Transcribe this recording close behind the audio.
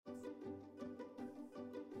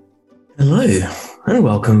Hello, and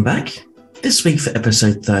welcome back. This week for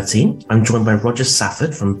episode 13, I'm joined by Roger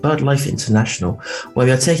Safford from BirdLife International, where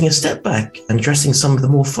we are taking a step back and addressing some of the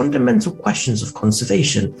more fundamental questions of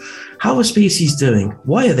conservation. How are species doing?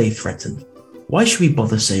 Why are they threatened? Why should we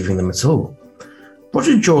bother saving them at all?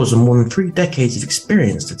 Roger draws on more than 3 decades of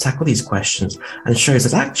experience to tackle these questions and shows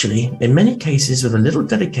that actually, in many cases with a little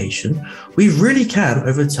dedication, we really can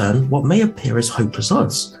overturn what may appear as hopeless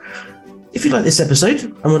odds. If you like this episode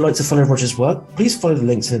and would like to follow Roger's work, please follow the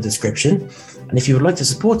links in the description. And if you would like to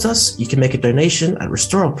support us, you can make a donation at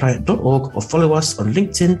restoreourplanet.org or follow us on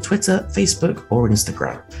LinkedIn, Twitter, Facebook, or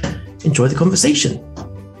Instagram. Enjoy the conversation.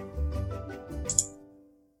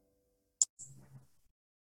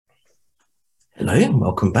 Hello, and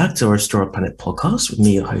welcome back to our Restore Our Planet podcast with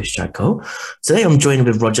me, your host, Jack Cole. Today I'm joined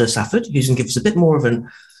with Roger Safford, who's going to give us a bit more of an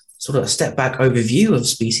sort of a step back overview of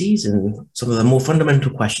species and some of the more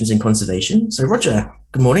fundamental questions in conservation. So Roger,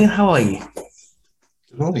 good morning. How are you?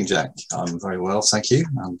 Good morning, Jack. I'm very well, thank you.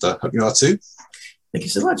 And hope you are too. Thank you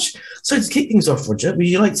so much. So to kick things off, Roger, would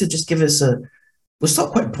you like to just give us we'll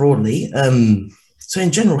start quite broadly. So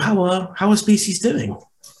in general, how are species doing?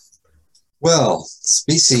 Well,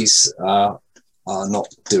 species are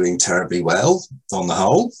not doing terribly well on the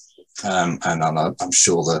whole. And I'm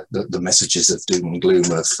sure the messages of doom and gloom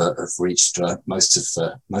have reached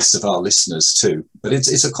most of our listeners too. But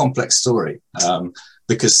it's a complex story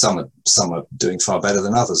because some are doing far better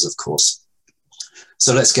than others, of course.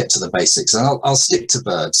 So let's get to the basics, and I'll stick to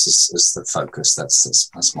birds as the focus.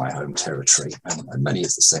 That's my home territory, and many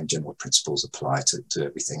of the same general principles apply to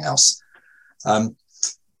everything else.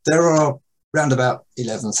 There are around about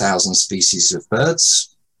 11,000 species of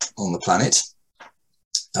birds on the planet.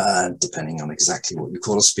 Depending on exactly what you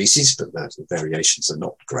call a species, but the variations are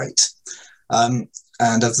not great.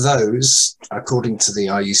 And of those, according to the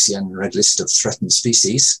IUCN Red List of Threatened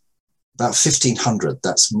Species, about 1,500,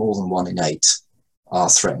 that's more than 1 in 8, are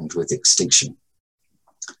threatened with extinction.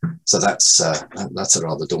 So that's a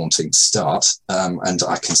rather daunting start. And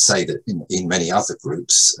I can say that in many other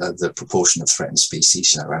groups, the proportion of threatened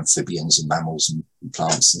species, amphibians and mammals and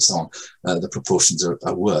plants and so on, the proportions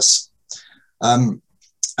are worse.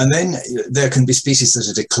 And then there can be species that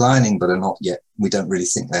are declining but are not yet, we don't really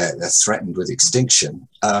think they're threatened with extinction.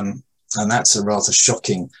 And that's a rather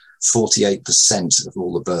shocking 48% of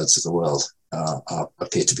all the birds of the world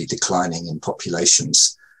appear to be declining in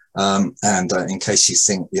populations. And in case you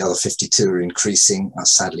think the other 52 are increasing,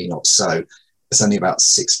 sadly not so. It's only about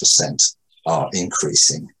 6% are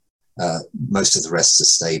increasing. Most of the rest are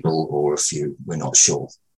stable, or a few, we're not sure.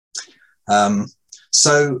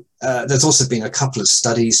 So there's also been a couple of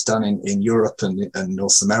studies done in Europe and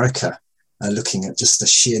North America looking at just the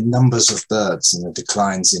sheer numbers of birds and the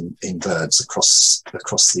declines in birds across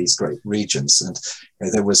these great regions. And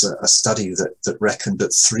there was a study that reckoned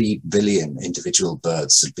that 3 billion individual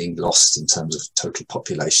birds had been lost in terms of total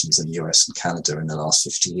populations in the US and Canada in the last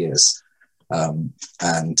 50 years, and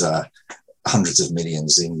hundreds of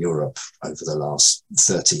millions in Europe over the last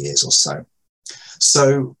 30 years or so.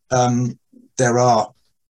 So there are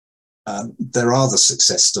the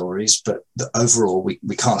success stories, but overall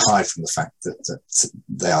we can't hide from the fact that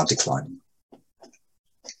they are declining.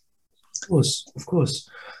 Of course.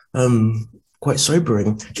 Quite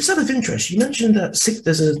sobering. Just out of interest, you mentioned that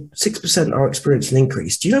there's a 6% are experiencing an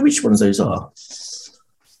increase. Do you know which ones those are?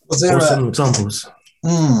 Well, there are some examples.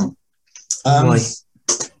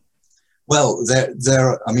 Well, there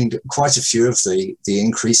are, quite a few of the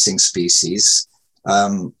increasing species.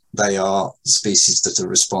 They are species that are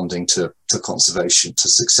responding to conservation, to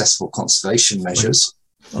successful conservation measures.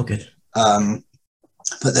 Okay.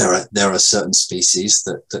 But there are certain species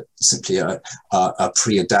that simply are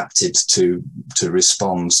pre-adapted to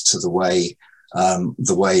respond to the way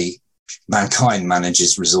mankind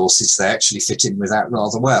manages resources. They actually fit in with that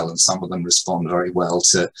rather well, and some of them respond very well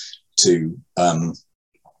to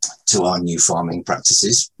our new farming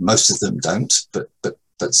practices. Most of them don't, but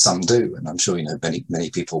some do, and I'm sure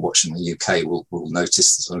many people watching the UK will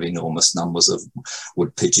notice the sort of enormous numbers of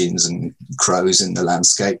wood pigeons and crows in the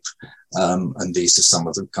landscape, and these are some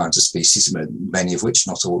of the kinds of species, many of which,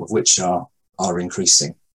 not all of which, are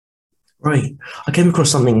increasing. Right. I came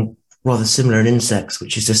across something rather similar in insects,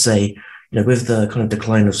 which is to say, with the kind of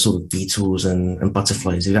decline of sort of beetles and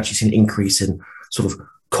butterflies, we've actually seen an increase in sort of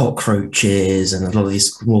cockroaches and a lot of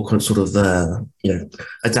these more kind of sort of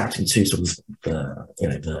adapting to sort of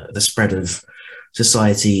the spread of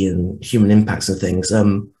society and human impacts and things.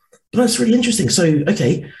 But that's really interesting. So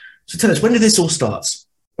tell us, when did this all start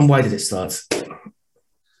and why did it start?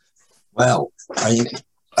 Well,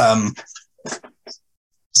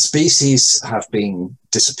 species have been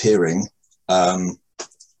disappearing.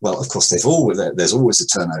 Well, of course, there's always a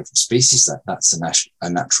turnover of species. That's a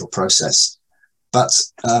natural process. But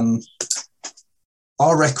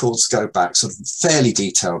our records go back, sort of fairly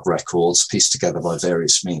detailed records pieced together by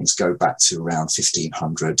various means, go back to around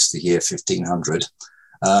 1500, the year 1500.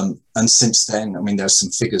 And since then, I mean, there's some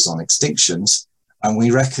figures on extinctions, and we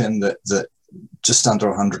reckon that just under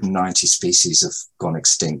 190 species have gone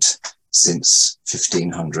extinct since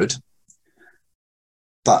 1500.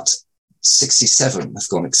 But 67 have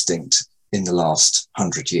gone extinct in the last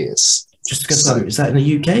 100 years. Just to confirm, is that in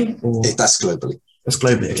the UK? Or? That's globally. That's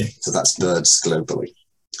globally, okay. So that's birds globally.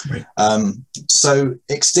 Right. So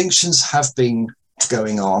extinctions have been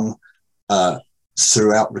going on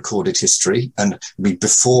throughout recorded history. And I mean,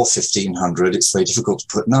 before 1500, it's very difficult to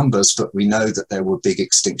put numbers, but we know that there were big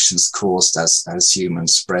extinctions caused as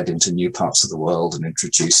humans spread into new parts of the world and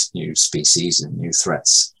introduced new species and new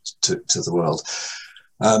threats to the world.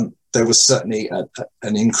 There was certainly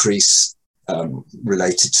an increase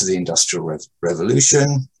related to the Industrial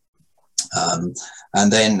Revolution,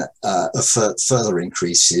 and then further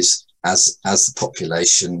increases as the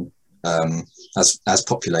population as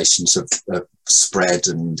populations have spread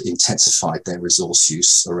and intensified their resource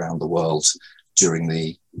use around the world during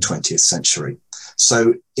the 20th century.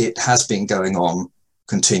 So it has been going on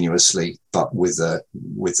continuously, but with a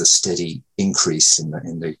steady increase in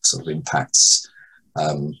the sort of impacts.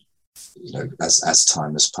 As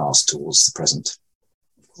time has passed towards the present.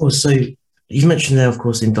 Of course. So you've mentioned there, of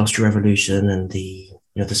course, the Industrial Revolution and the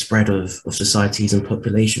spread of societies and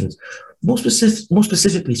populations. More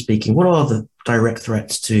specifically speaking, what are the direct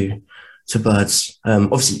threats to birds?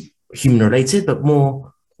 Obviously human related, but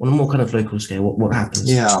more on a more kind of local scale. What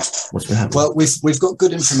happens? Yeah. What's been happening? Well, we've got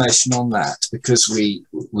good information on that because we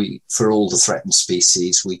for all the threatened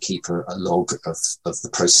species, we keep a log of the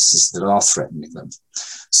processes that are threatening them.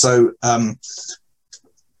 So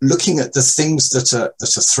looking at the things that are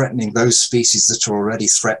threatening those species that are already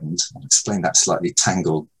threatened, I'll explain that slightly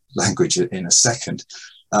tangled language in a second.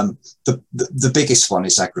 The biggest one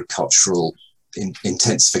is agricultural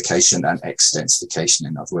intensification and extensification.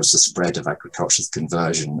 In other words, the spread of agriculture, the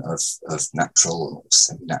conversion of natural or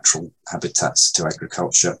semi-natural habitats to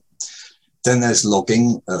agriculture. Then there's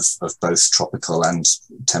logging of both tropical and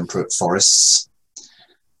temperate forests.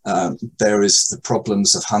 There is the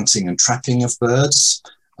problems of hunting and trapping of birds.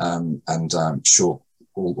 And I'm sure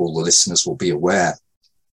all the listeners will be aware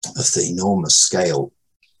of the enormous scale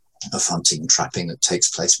of hunting and trapping that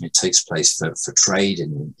takes place. I mean, it takes place for trade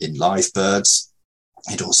in live birds.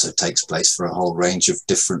 It also takes place for a whole range of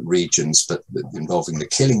different regions, but involving the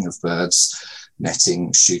killing of birds,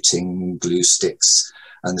 netting, shooting, glue sticks.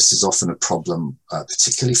 And this is often a problem,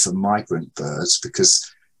 particularly for migrant birds,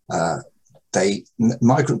 because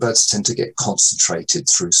migrant birds tend to get concentrated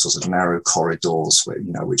through sort of narrow corridors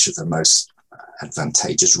which are the most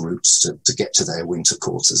advantageous routes to get to their winter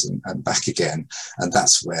quarters and back again. And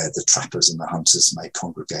that's where the trappers and the hunters may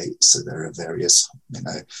congregate. So there are various,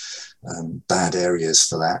 bad areas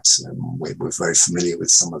for that. We're very familiar with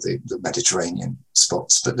some of the Mediterranean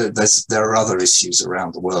spots, but there are other issues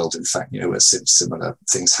around the world. In fact, where similar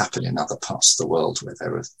things happen in other parts of the world where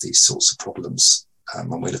there are these sorts of problems. And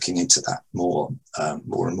we're looking into that more and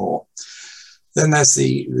more. Then there's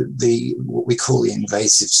the what we call the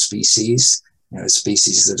invasive species,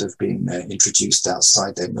 species that have been introduced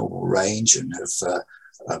outside their normal range and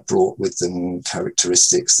have brought with them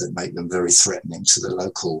characteristics that make them very threatening to the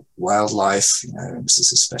local wildlife. This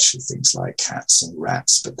is especially things like cats and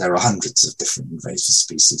rats, but there are hundreds of different invasive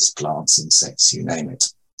species, plants, insects, you name it.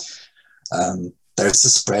 There's the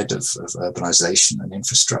spread of urbanization and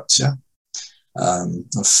infrastructure.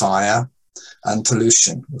 Of fire and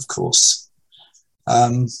pollution, of course.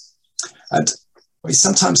 And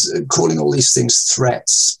sometimes calling all these things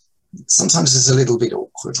threats, sometimes is a little bit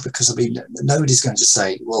awkward because, nobody's going to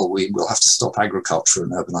say, well, we will have to stop agriculture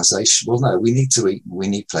and urbanization. Well, no, we need to eat, we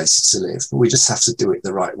need places to live, but we just have to do it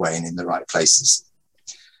the right way and in the right places.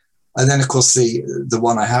 And then, of course, the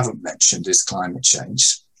one I haven't mentioned is climate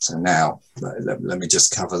change. So now, let me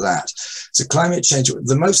just cover that. So climate change,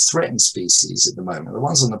 the most threatened species at the moment, the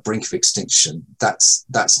ones on the brink of extinction, that's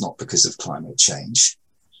not because of climate change,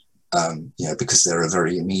 because there are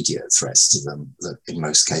very immediate threats to them that in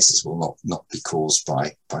most cases will not be caused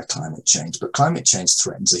by climate change. But climate change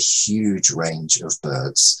threatens a huge range of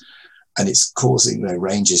birds, and it's causing their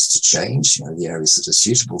ranges to change. The areas that are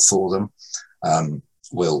suitable for them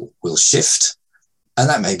will shift. And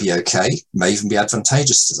that may be okay, may even be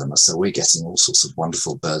advantageous to them. So we're getting all sorts of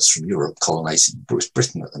wonderful birds from Europe colonizing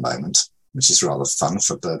Britain at the moment, which is rather fun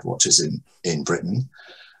for bird watchers in Britain.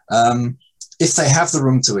 If they have the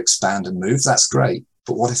room to expand and move, that's great.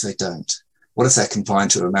 But what if they don't? What if they're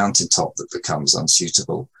confined to a mountaintop that becomes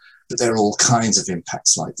unsuitable? But there are all kinds of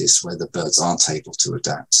impacts like this where the birds aren't able to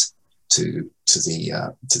adapt to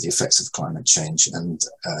the effects of climate change, and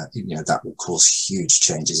that will cause huge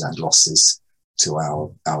changes and losses to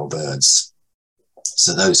our birds.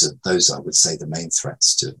 So those are, I would say, the main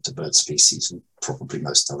threats to bird species and probably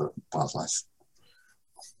most other wildlife.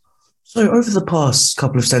 So over the past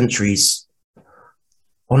couple of centuries,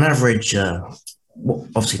 on average,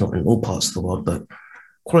 obviously not in all parts of the world, but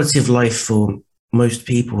quality of life for most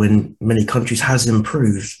people in many countries has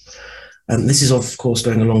improved. And this is, of course,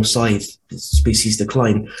 going alongside species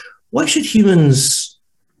decline. Why should humans,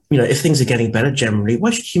 if things are getting better generally,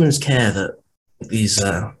 why should humans care that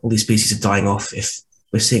all these species are dying off if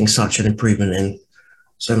we're seeing such an improvement in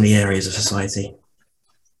so many areas of society?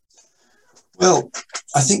 Well,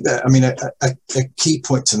 I think that, a key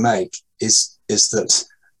point to make is that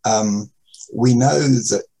we know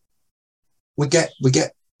that we get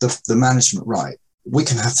the management right. We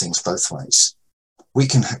can have things both ways. We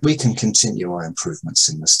can continue our improvements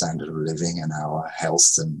in the standard of living and our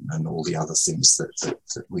health and all the other things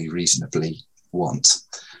that we reasonably want.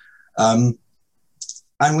 And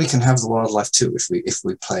we can have the wildlife too if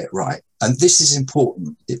we play it right. And this is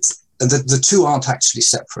important. The two aren't actually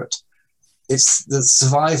separate. It's the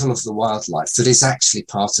survival of the wildlife that is actually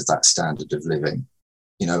part of that standard of living.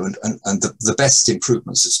 And the best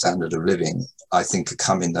improvements of standard of living, I think,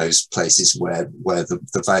 come in those places where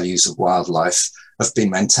the values of wildlife have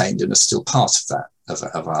been maintained and are still part of that,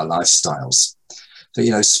 of our lifestyles.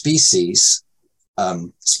 So, species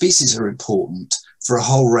are important for a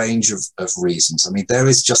whole range of reasons. I mean, there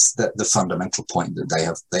is just the fundamental point that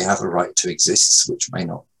they have a right to exist, which may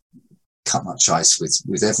not cut much ice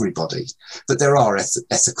with everybody, but there are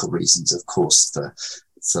ethical reasons, of course,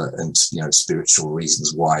 and spiritual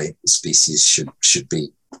reasons why species should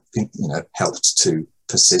be helped to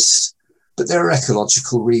persist. But there are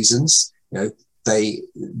ecological reasons. They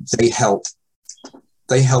help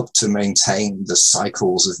to maintain the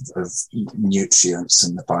cycles of nutrients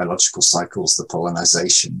and the biological cycles, the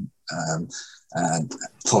pollination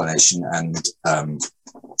and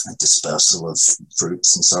dispersal of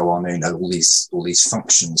fruits and so on. All these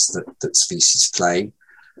functions that species play.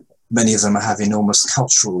 Many of them have enormous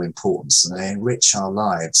cultural importance, and they enrich our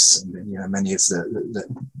lives. And, many of the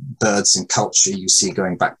birds in culture you see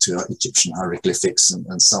going back to Egyptian hieroglyphics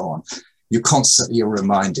and so on. You constantly are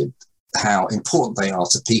reminded how important they are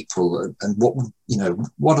to people, and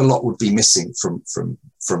what a lot would be missing from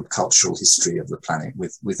cultural history of the planet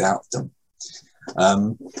without them.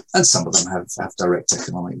 And some of them have direct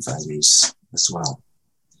economic values as well.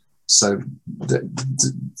 So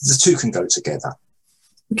the two can go together.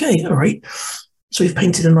 Okay, all right. So we've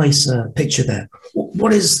painted a nice picture there.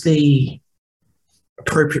 What is the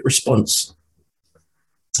appropriate response?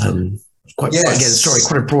 Quite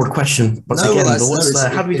a broad question.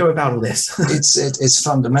 How do we go about all this? it's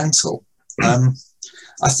fundamental.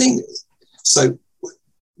 I think so.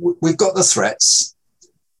 We've got the threats,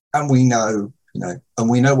 and we know, and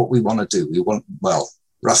we know what we want to do.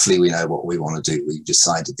 Roughly we know what we want to do. We've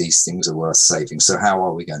decided these things are worth saving. So how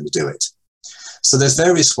are we going to do it? So there's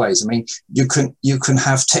various ways. I mean, you can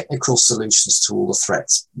have technical solutions to all the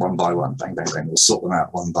threats one by one. Bang, bang, bang. We'll sort them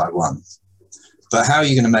out one by one. But how are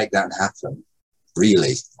you going to make that happen,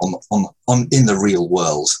 really, in the real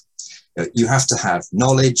world? You have to have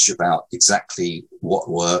knowledge about exactly what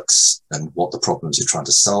works and what the problems you're trying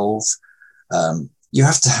to solve. You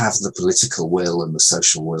have to have the political will and the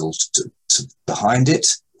social will to behind it.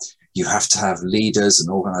 You have to have leaders and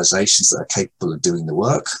organizations that are capable of doing the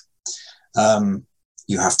work.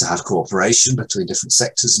 You have to have cooperation between different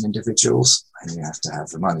sectors and individuals, and you have to have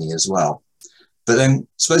the money as well. But then,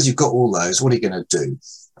 suppose you've got all those, what are you going to do?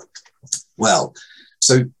 Well,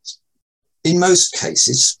 so in most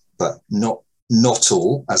cases, but not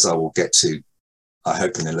all, as I will get to, I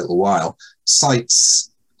hope, in a little while,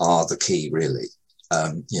 sites are the key, really.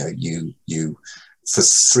 You for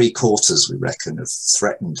 3/4, we reckon, of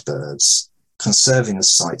threatened birds, conserving the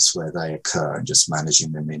sites where they occur and just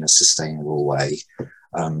managing them in a sustainable way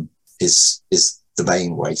is the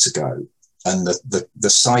main way to go. And the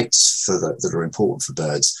sites that are important for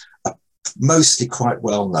birds are mostly quite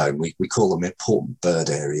well known. We call them important bird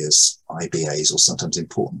areas, IBAs, or sometimes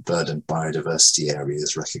important bird and biodiversity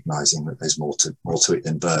areas, recognizing that there's more to it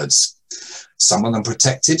than birds. Some of them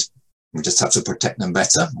protected. We just have to protect them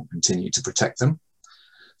better and continue to protect them.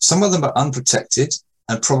 Some of them are unprotected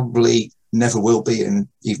and probably never will be, and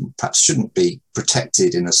even perhaps shouldn't be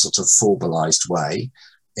protected in a sort of formalized way.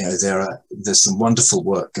 there's some wonderful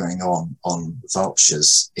work going on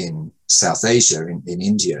vultures in South Asia, in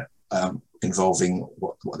India, involving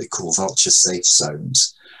what they call vulture safe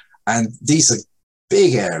zones. And these are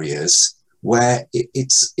big areas where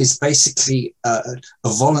it's basically a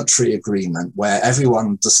voluntary agreement where everyone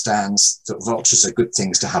understands that vultures are good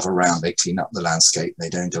things to have around. They clean up the landscape, they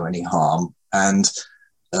don't do any harm, and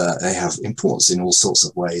they have importance in all sorts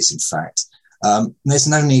of ways, in fact. There's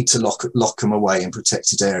no need to lock them away in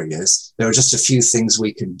protected areas. There are just a few things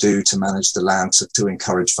we can do to manage the land to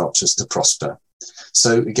encourage vultures to prosper.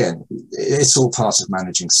 So again, it's all part of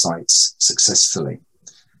managing sites successfully.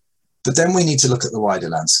 But then we need to look at the wider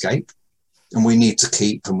landscape, and we need to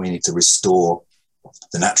keep and we need to restore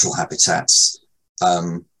the natural habitats.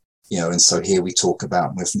 And so here we talk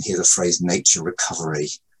about, we often hear the phrase nature recovery,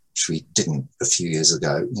 which we didn't a few years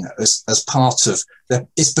ago, as part of,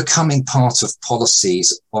 it's becoming part of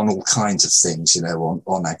policies on all kinds of things,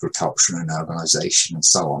 on agriculture and urbanization and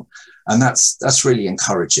so on. And that's really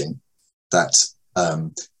encouraging that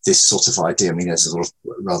this sort of idea, there's a sort of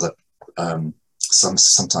rather,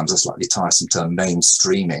 sometimes a slightly tiresome term,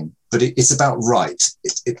 mainstreaming, but it's about right.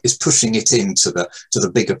 It's pushing it into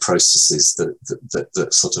the bigger processes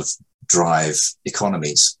that sort of drive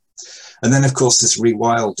economies. And then, of course, this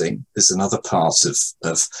rewilding is another part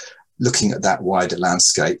of looking at that wider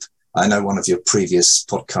landscape. I know one of your previous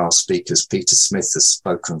podcast speakers, Peter Smith, has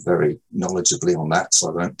spoken very knowledgeably on that, so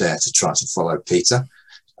I won't dare to try to follow Peter,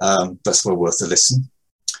 but it's well worth a listen.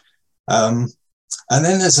 And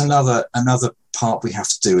then there's another part we have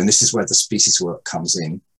to do, and this is where the species work comes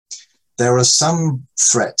in. There are some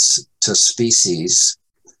threats to species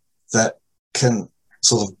that can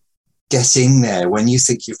sort of get in there when you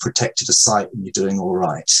think you've protected a site and you're doing all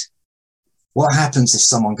right. What happens if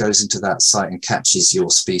someone goes into that site and catches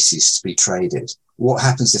your species to be traded? What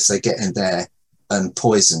happens if they get in there and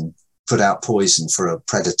put out poison for a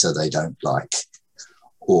predator they don't like?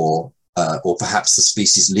 Or perhaps the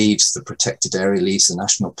species leaves the protected area, leaves the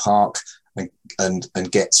national park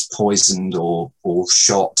and gets poisoned or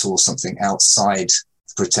shot or something outside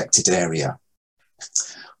the protected area.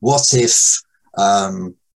 What if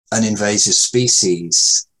an invasive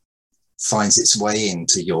species finds its way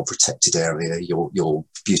into your protected area, your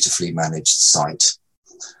beautifully managed site?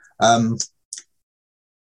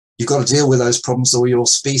 You've got to deal with those problems, or your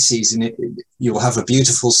species, and you'll have a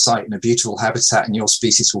beautiful site and a beautiful habitat, and your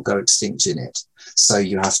species will go extinct in it. So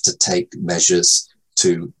you have to take measures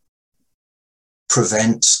to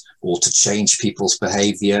prevent or to change people's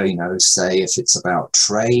behavior. Say if it's about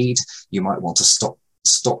trade, you might want to stop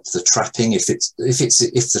the trapping. If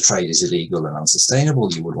the trade is illegal and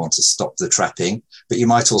unsustainable, you would want to stop the trapping. But you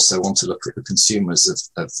might also want to look at the consumers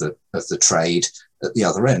of the trade at the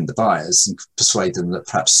other end, the buyers, and persuade them that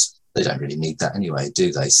perhaps they don't really need that anyway,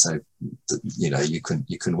 do they? So you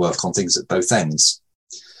can work on things at both ends.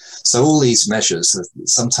 So all these measures,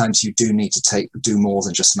 sometimes you do need to do more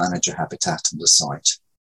than just manage a habitat and a site.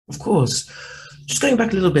 Of course. Just going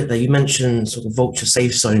back a little bit there, you mentioned sort of vulture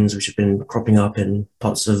safe zones, which have been cropping up in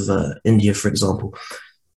parts of India, for example.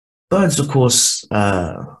 Birds, of course,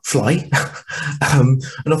 fly, and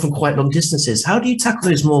often quite long distances. How do you tackle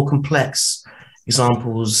those more complex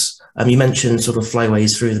examples? You mentioned sort of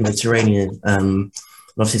flyways through the Mediterranean.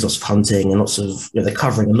 Obviously, lots of hunting and lots of, they're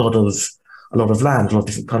covering a lot of land, a lot of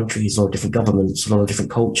different countries, a lot of different governments, a lot of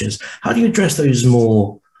different cultures. How do you address those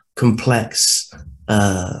more complex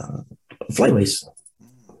flyways?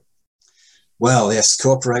 Well, yes,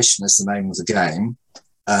 cooperation is the name of the game,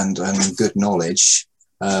 and good knowledge.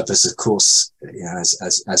 But of course,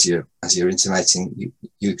 as you're intimating,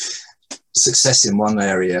 you success in one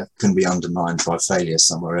area can be undermined by failure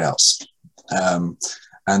somewhere else,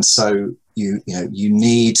 and so you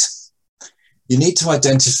need to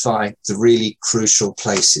identify the really crucial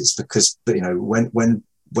places, because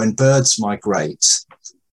when birds migrate,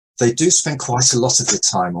 they do spend quite a lot of the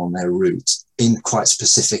time on their route in quite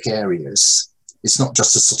specific areas. It's not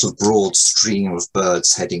just a sort of broad stream of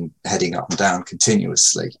birds heading up and down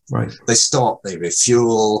continuously. Right. They stop, they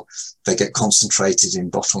refuel, they get concentrated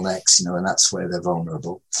in bottlenecks, and that's where they're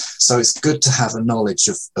vulnerable. So it's good to have a knowledge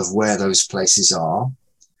of where those places are,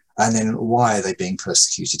 and then why are they being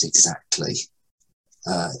persecuted exactly?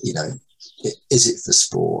 Is it for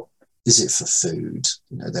sport? Is it for food?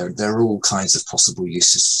 There are all kinds of possible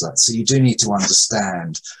uses for that. So you do need to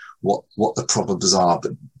understand what the problems are,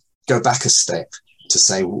 but go back a step to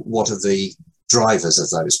say, what are the drivers of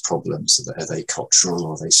those problems? Are they cultural,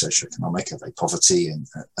 or are they socioeconomic? Are they poverty,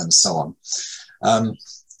 and so on?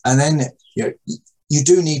 And then you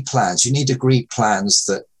do need plans. You need agreed plans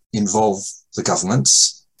that involve the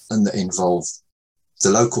governments and that involve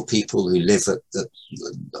local people who live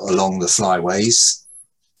along the flyways,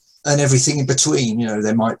 and everything in between.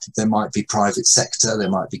 There might be private sector, there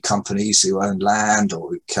might be companies who own land or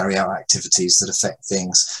who carry out activities that affect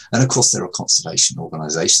things, and of course there are conservation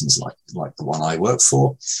organisations like the one I work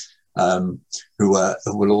for, who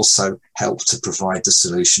will also help to provide the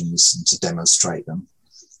solutions and to demonstrate them,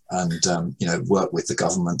 and work with the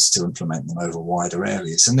governments to implement them over wider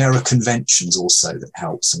areas. And there are conventions also that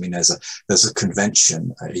helps. I mean, there's a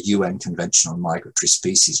convention, a UN convention on migratory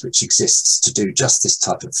species, which exists to do just this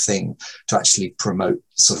type of thing, to actually promote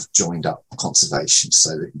sort of joined up conservation,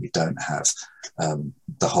 so that you don't have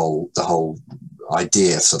the whole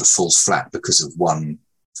idea sort of falls flat because of one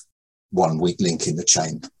weak link in the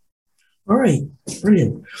chain. All right,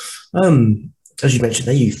 brilliant. As you mentioned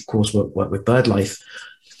there, you of course work with BirdLife,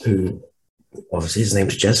 who obviously, his name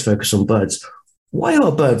suggests, focus on birds. Why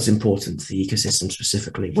are birds important to the ecosystem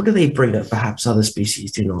specifically? What do they bring that perhaps other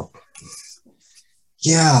species do not?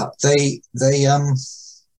 Yeah, they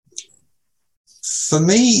for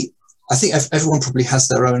me, I think everyone probably has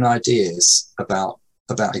their own ideas about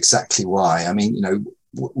exactly why. I mean,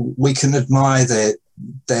 we can admire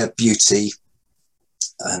their beauty,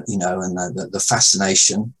 and the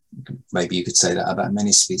fascination. Maybe you could say that about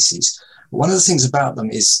many species. One of the things about them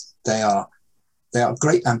is they are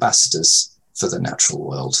great ambassadors for the natural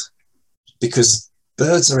world, because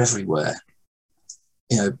birds are everywhere.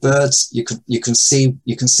 Birds, you can see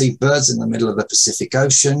birds in the middle of the Pacific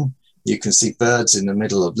Ocean. You can see birds in the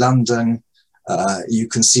middle of London. You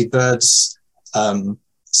can see birds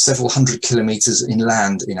several hundred kilometers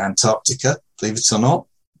inland in Antarctica, believe it or not.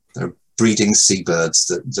 There are breeding seabirds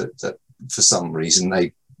that for some reason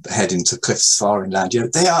they head into cliffs far inland.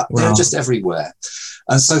 They are just everywhere.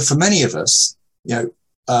 And so for many of us, they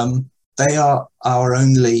are our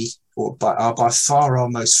only, or by far our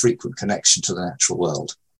most frequent connection to the natural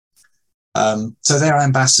world. So they're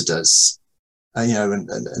ambassadors, and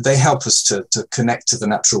they help us to connect to the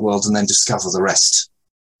natural world and then discover the rest,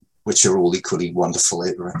 which are all equally wonderful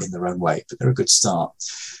in their own way, but they're a good start.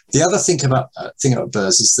 The other thing about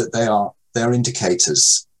birds is that they are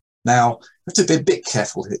indicators. Now, we have to be a bit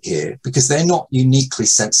careful here, because they're not uniquely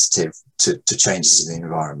sensitive to changes in the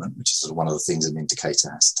environment, which is sort of one of the things an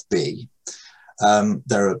indicator has to be.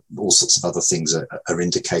 There are all sorts of other things are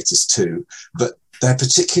indicators too, but they're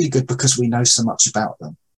particularly good because we know so much about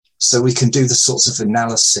them. So we can do the sorts of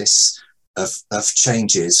analysis of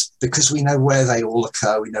changes because we know where they all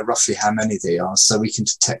occur, we know roughly how many they are, so we can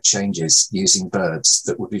detect changes using birds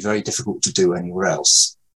that would be very difficult to do anywhere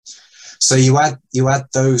else. So you add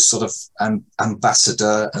those sort of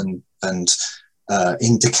ambassador and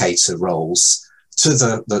indicator roles to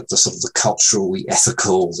the sort of the cultural, the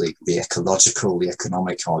ethical, the ecological, the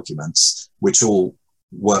economic arguments, which all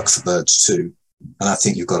work for birds too. And I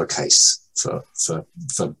think you've got a case for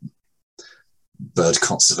bird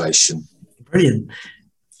conservation. Brilliant.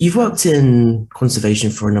 You've worked in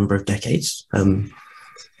conservation for a number of decades.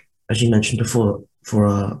 As you mentioned before, for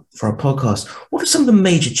our podcast, what are some of the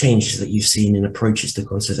major changes that you've seen in approaches to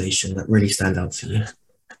conservation that really stand out for you?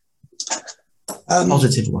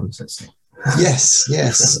 Positive ones, let's say.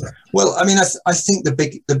 Yes. Well, I mean, I think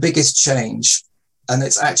the biggest change, and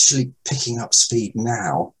it's actually picking up speed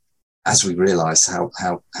now as we realise how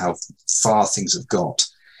far things have got,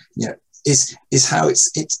 is how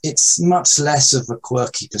it's much less of a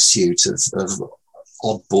quirky pursuit of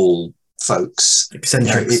oddball folks.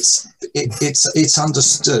 Eccentrics. It's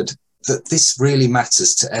understood that this really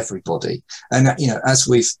matters to everybody, and as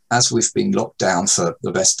we've been locked down for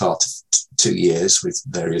the best part of 2 years with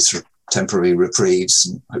various temporary reprieves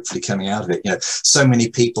and hopefully coming out of it, so many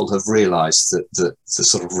people have realized that the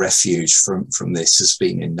sort of refuge from this has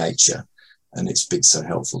been in nature, and it's been so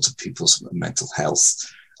helpful to people's mental health.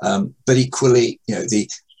 But equally,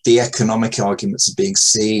 the economic arguments are being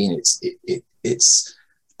seen. It's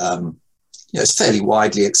fairly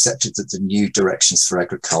widely accepted that the new directions for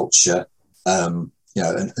agriculture,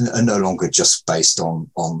 are no longer just based on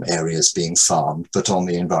areas being farmed, but on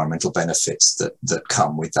the environmental benefits that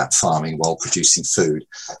come with that farming while producing food.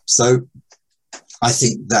 So I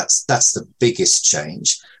think that's the biggest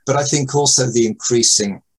change. But I think also the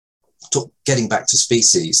increasing, getting back to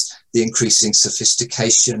species, the increasing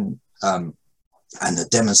sophistication and the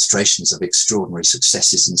demonstrations of extraordinary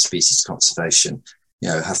successes in species conservation,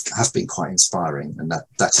 have been quite inspiring, and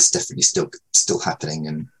that is definitely still happening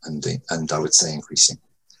and I would say increasing.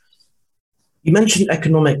 You mentioned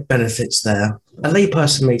economic benefits there. A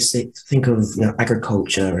layperson may think of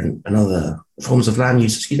agriculture and other forms of land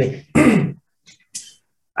use,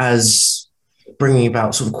 as bringing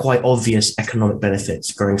about sort of quite obvious economic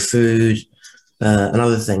benefits, growing food, and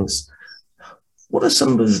other things. What are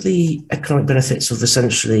some of the economic benefits of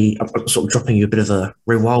essentially, I'm sort of dropping you a bit of a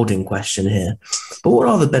rewilding question here, but what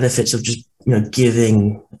are the benefits of just,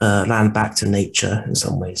 giving land back to nature in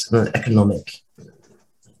some ways, in an economic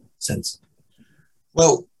sense?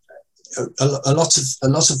 Well, a lot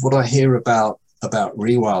of what I hear about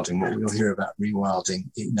rewilding, what we'll hear about rewilding,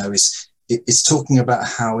 is it's talking about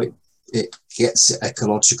how it gets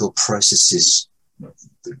ecological processes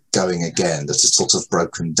going again that are sort of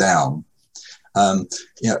broken down.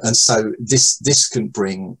 And so this can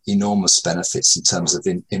bring enormous benefits in terms of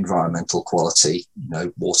environmental quality,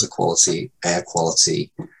 water quality, air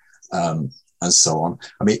quality, and so on.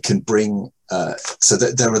 I mean, it can bring so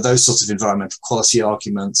that there are those sorts of environmental quality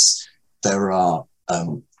arguments. There are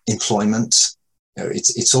employment.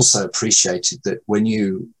 It's also appreciated that when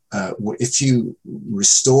if you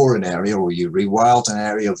restore an area or you rewild an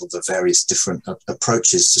area with the various different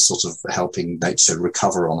approaches to sort of helping nature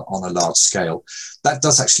recover on a large scale, that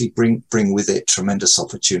does actually bring with it tremendous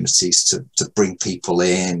opportunities to bring people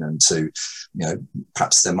in, and to,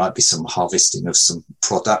 perhaps there might be some harvesting of some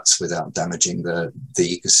products without damaging the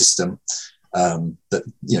ecosystem. But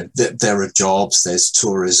there are jobs, there's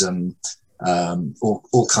tourism,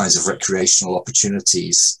 all kinds of recreational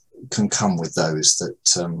opportunities can come with those that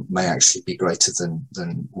may actually be greater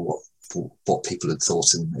than what people had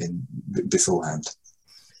thought in beforehand.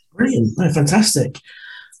 Brilliant. Oh, fantastic.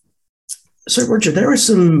 So, Roger, there are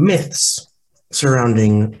some myths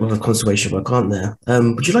surrounding conservation work, aren't there?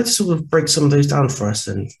 Would you like to sort of break some of those down for us?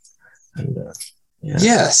 Yeah.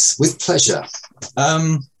 Yes, with pleasure.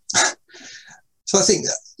 So I think,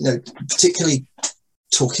 particularly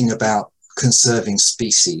talking about conserving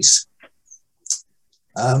species,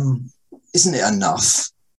 isn't it enough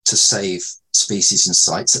to save species and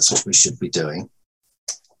sites? That's what we should be doing.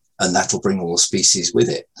 And that'll bring all the species with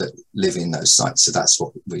it that live in those sites. So that's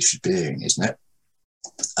what we should be doing, isn't it?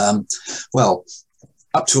 Well,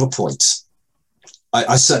 up to a point.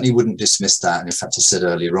 I certainly wouldn't dismiss that. And in fact, I said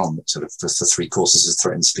earlier on that sort of the three causes of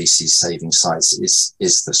threatened species saving sites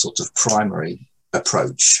is the sort of primary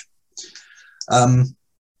approach.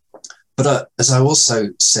 But as I also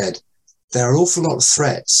said, there are an awful lot of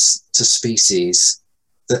threats to species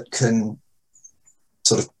that can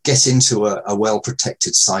sort of get into a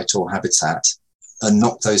well-protected site or habitat and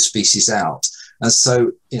knock those species out. And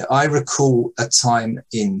so, I recall a time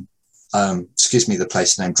in, excuse me, the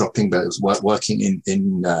place name dropping, but it was working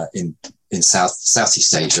in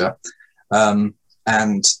Southeast Asia, and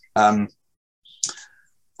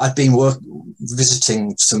I'd been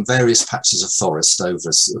visiting some various patches of forest over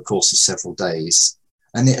the course of several days.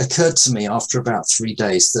 And it occurred to me after about 3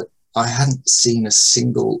 days that I hadn't seen a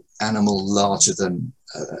single animal larger than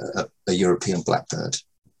a European blackbird.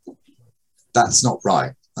 That's not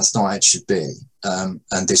right. That's not how it should be.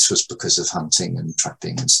 And this was because of hunting and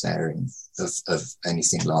trapping and snaring of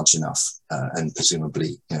anything large enough. And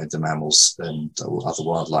presumably, the mammals and other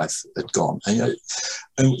wildlife had gone. And,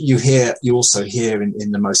 and you also hear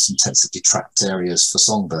in the most intensively trapped areas for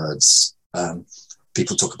songbirds,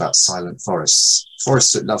 people talk about silent forests.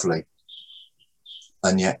 Forests look lovely,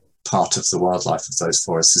 and yet part of the wildlife of those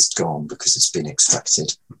forests is gone because it's been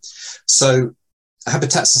extracted. So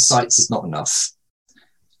habitats and sites is not enough.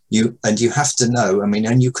 You have to know,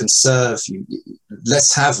 and you conserve,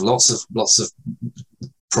 let's have lots of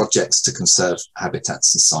projects to conserve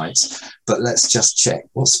habitats and sites, but let's just check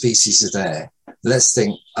what species are there. Let's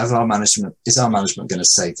think, is our management going to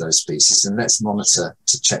save those species? And let's monitor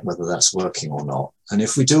to check whether that's working or not. And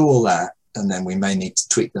if we do all that, and then we may need to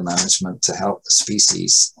tweak the management to help the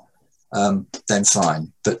species, then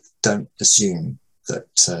fine. But don't assume that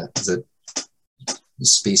the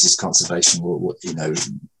species conservation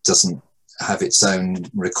doesn't have its own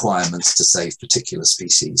requirements to save particular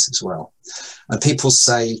species as well. And people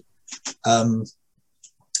say,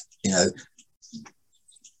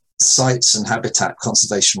 sites and habitat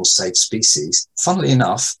conservation will save species. Funnily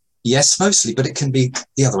enough, yes, mostly, but it can be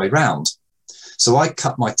the other way around. So I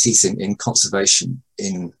cut my teeth in conservation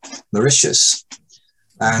in Mauritius,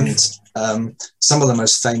 and some of the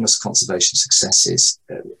most famous conservation successes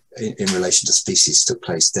in relation to species took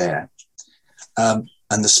place there.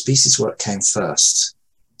 And the species work came first.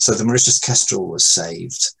 So the Mauritius kestrel was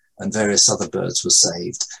saved and various other birds were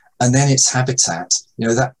saved. And then its habitat,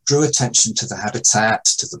 that drew attention to the habitat,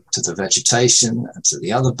 to the vegetation and to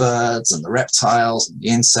the other birds and the reptiles and the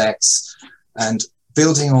insects. And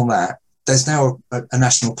building on that, there's now a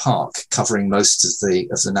national park covering most of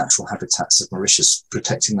the natural habitats of Mauritius,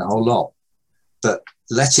 protecting the whole lot. But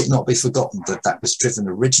let it not be forgotten that was driven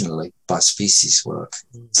originally by species work.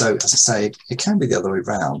 So, as I say, it can be the other way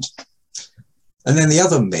around. And then the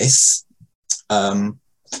other myth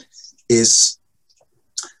is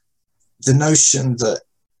the notion that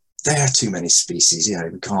there are too many species.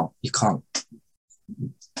 You can't.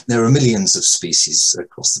 There are millions of species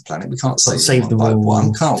across the planet. We can't save them one by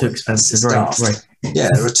one. Too expensive, right? Yeah,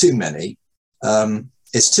 there are too many.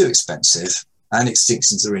 It's too expensive, and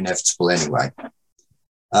extinctions are inevitable anyway.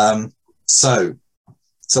 So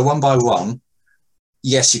one by one,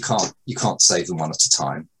 yes, you can't save them one at a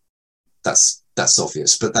time. That's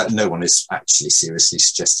obvious, but that no one is actually seriously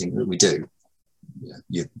suggesting that we do.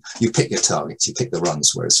 You pick your targets, you pick the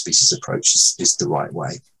runs where a species approach is the right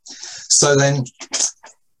way. So then,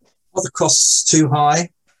 are the costs too high?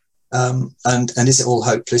 And is it all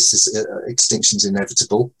hopeless? Is extinction's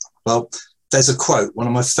inevitable? Well, there's a quote, one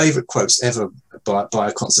of my favourite quotes ever by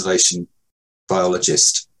a conservation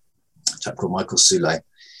biologist, a chap called Michael Soule.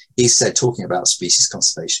 He said, talking about species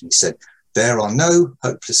conservation, he said, "There are no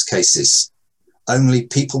hopeless cases, only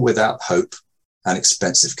people without hope and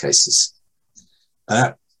expensive cases."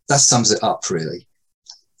 And that sums it up, really.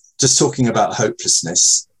 Just talking about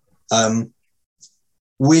hopelessness,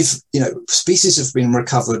 species have been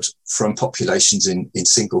recovered from populations in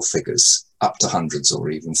single figures, up to hundreds or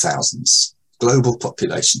even thousands. Global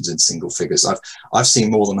populations in single figures. I've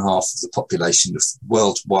seen more than half of the population of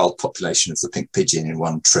world wild population of the pink pigeon in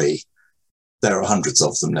one tree. There are hundreds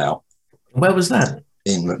of them now. Where was that?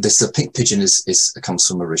 The pink pigeon comes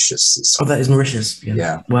from Mauritius. That is Mauritius.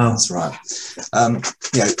 Yeah, wow, that's right.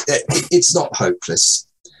 It's not hopeless.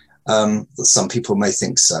 Some people may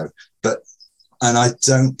think so, and I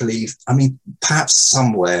don't believe. I mean, perhaps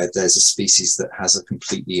somewhere there's a species that has a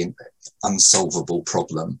completely unsolvable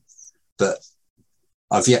problem, but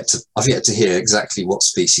I've yet to hear exactly what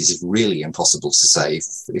species is really impossible to save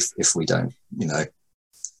if we don't,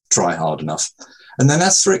 try hard enough. And then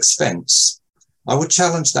as for expense, I would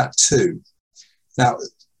challenge that too. Now,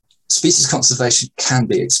 species conservation can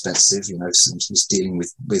be expensive, sometimes dealing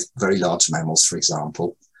with very large mammals, for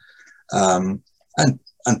example. And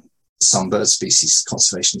some bird species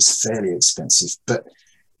conservation is fairly expensive, but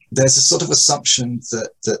there's a sort of assumption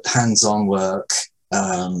that hands-on work,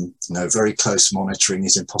 very close monitoring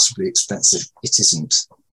is impossibly expensive. It isn't.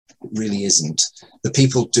 It really isn't. The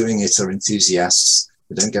people doing it are enthusiasts.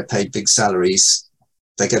 They don't get paid big salaries.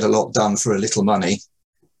 They get a lot done for a little money.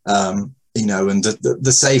 And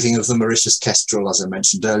the saving of the Mauritius kestrel, as I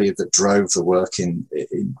mentioned earlier, that drove the work in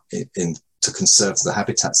to conserve the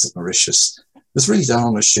habitats of Mauritius, was really done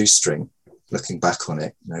on a shoestring, looking back on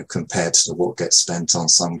it, compared to what gets spent on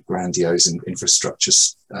some grandiose infrastructure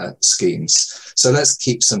schemes. So let's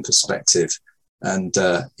keep some perspective and,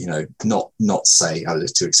 not say, oh,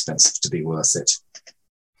 it's too expensive to be worth it.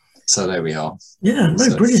 So there we are. Yeah,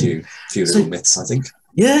 no, brilliant. Few little myths, I think.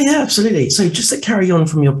 Yeah, absolutely. So just to carry on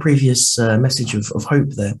from your previous message of hope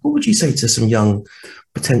there, what would you say to some young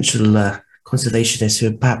potential conservationists who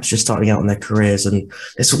are perhaps just starting out in their careers and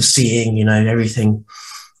they're sort of seeing, everything,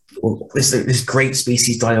 this great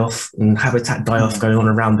species die off and habitat die off going on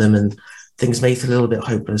around them and things may feel a little bit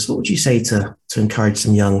hopeless? What would you say to encourage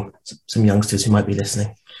some youngsters who might be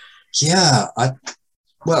listening? Yeah,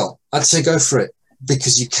 I'd say go for it,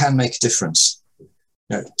 because you can make a difference.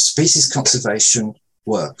 Species conservation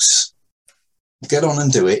works. Get on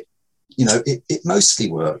and do it. It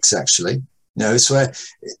mostly works, actually. It's where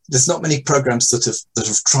there's not many programs that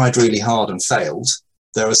have tried really hard and failed.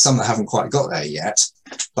 There are some that haven't quite got there yet,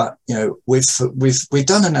 but we've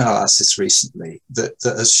done an analysis recently that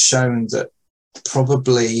has shown that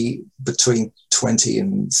probably between 20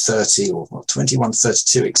 and 30 or 21,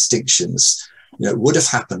 32 extinctions would have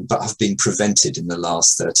happened but have been prevented in the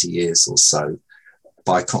last 30 years or so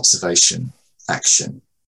by conservation action.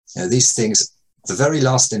 These things, the very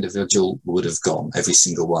last individual would have gone, every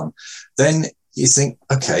single one. Then you think,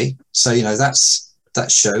 okay, so that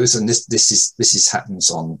shows, and this happens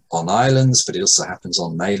on islands, but it also happens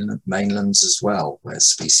on mainlands as well, where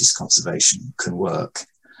species conservation can work,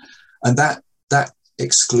 and that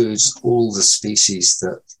excludes all the species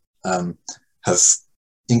that have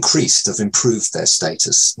improved their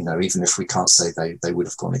status. Even if we can't say they would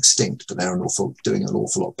have gone extinct, but they're doing an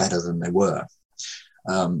awful lot better than they were.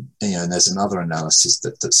 And there's another analysis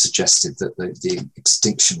that suggested that the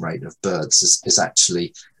extinction rate of birds is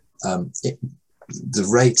actually the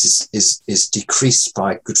rate is decreased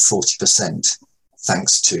by a good 40%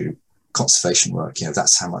 thanks to conservation work.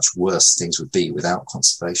 That's how much worse things would be without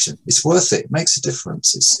conservation. It's worth it. It makes a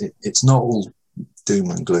difference. It's not all doom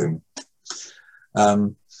and gloom.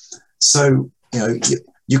 So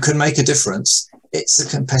you can make a difference. It's a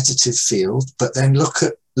competitive field, but then look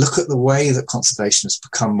at the way that conservation has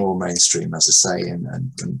become more mainstream, as I say,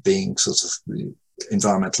 and being sort of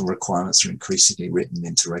environmental requirements are increasingly written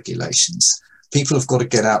into regulations. People have got to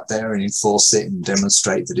get out there and enforce it and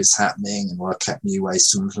demonstrate that it's happening and work out new ways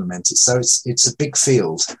to implement it. So it's a big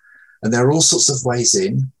field, and there are all sorts of ways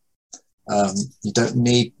in. You don't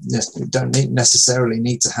necessarily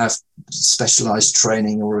need to have specialized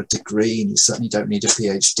training or a degree, and you certainly don't need a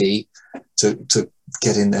PhD to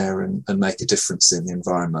get in there and make a difference in the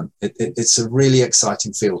environment. It's a really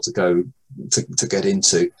exciting field to go to get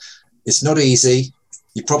into. It's not easy.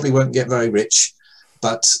 You probably won't get very rich,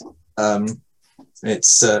 but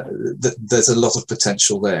there's a lot of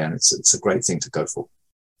potential there, and it's a great thing to go for.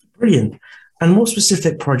 Brilliant. And what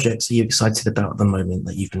specific projects are you excited about at the moment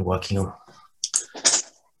that you've been working on?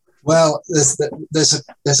 Well, there's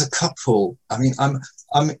a couple. I mean,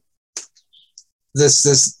 there's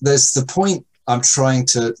the point I'm trying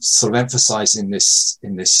to sort of emphasize in this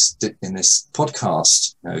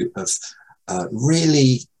podcast, of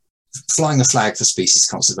really flying the flag for species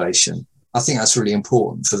conservation. I think that's really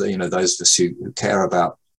important for those of us who care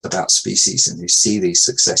about species and who see these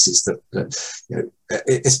successes. That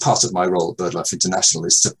it's part of my role at BirdLife International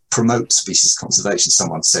is to promote species conservation.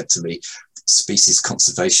 Someone said to me, species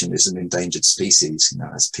conservation is an endangered species,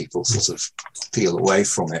 as people sort of peel away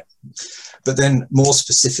from it. But then more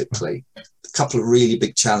specifically, a couple of really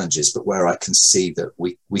big challenges, but where I can see that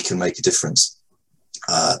we can make a difference,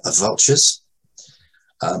 are vultures.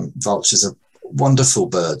 Vultures are wonderful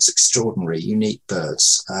birds, extraordinary, unique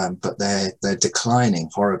birds, but they're declining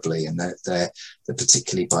horribly, and they're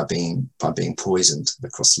particularly by being poisoned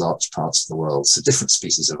across large parts of the world. So different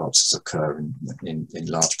species of vultures occur in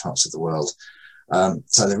large parts of the world.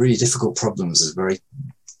 So they're really difficult problems. There's a very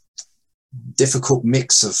difficult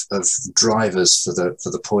mix of drivers for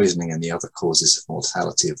the poisoning and the other causes of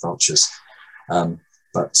mortality of vultures.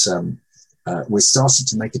 We're starting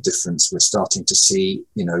to make a difference. We're starting to see,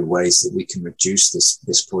 ways that we can reduce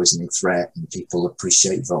this poisoning threat, and people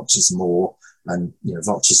appreciate vultures more. And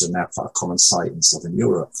vultures are now quite a common sight in southern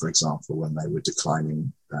Europe, for example, when they were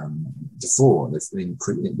declining before. They've been,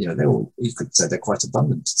 you could say they're quite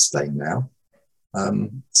abundant in Spain now.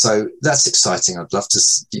 So that's exciting. I'd love to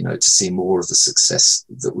see more of the success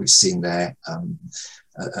that we've seen there.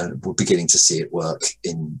 And we're beginning to see it work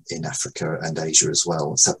in Africa and Asia as well.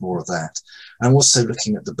 Let's have more of that. And I'm also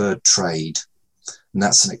looking at the bird trade, and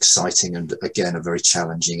that's an exciting and, again, a very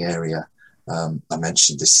challenging area. I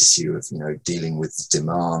mentioned this issue of dealing with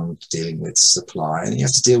demand, dealing with supply, and you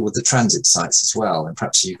have to deal with the transit sites as well. And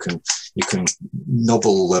perhaps you can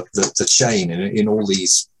nobble the chain in all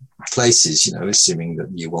these places, assuming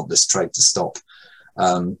that you want this trade to stop.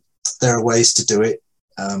 There are ways to do it.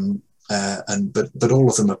 But all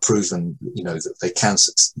of them are proven, that they can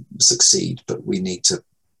succeed. But we need to,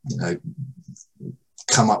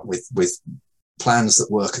 come up with plans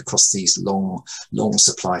that work across these long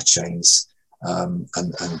supply chains, and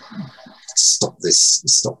stop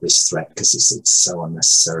this threat, because it's so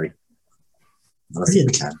unnecessary. And I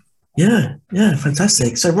think we can. Yeah,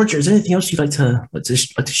 fantastic. So, Roger, is there anything else you'd like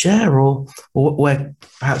to share, or where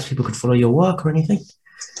perhaps people could follow your work or anything?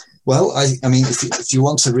 Well, I mean, if you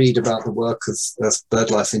want to read about the work of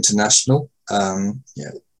BirdLife International,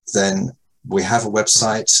 then we have a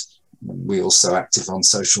website. We're also active on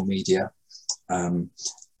social media, and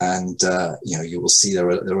you will see there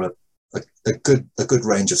are a good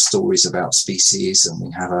range of stories about species, and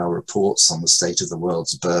we have our reports on the state of the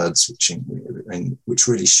world's birds, which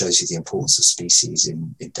really shows you the importance of species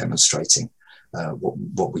in demonstrating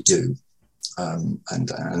what we do.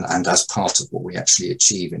 And as part of what we actually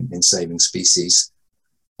achieve in saving species.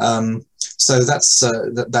 So that's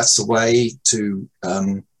a way to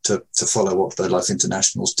follow what BirdLife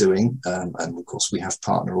International is doing. And of course, we have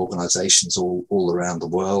partner organizations all around the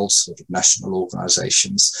world, sort of national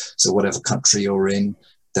organizations. So whatever country you're in,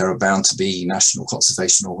 there are bound to be national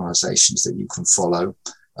conservation organizations that you can follow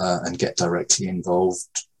and get directly involved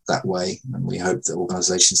that way. And we hope that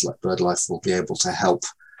organizations like BirdLife will be able to help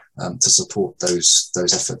to support those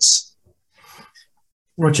efforts.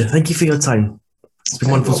 Roger, thank you for your time. It's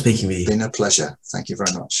been wonderful speaking with you. It's been a pleasure. Thank you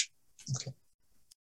very much. Okay.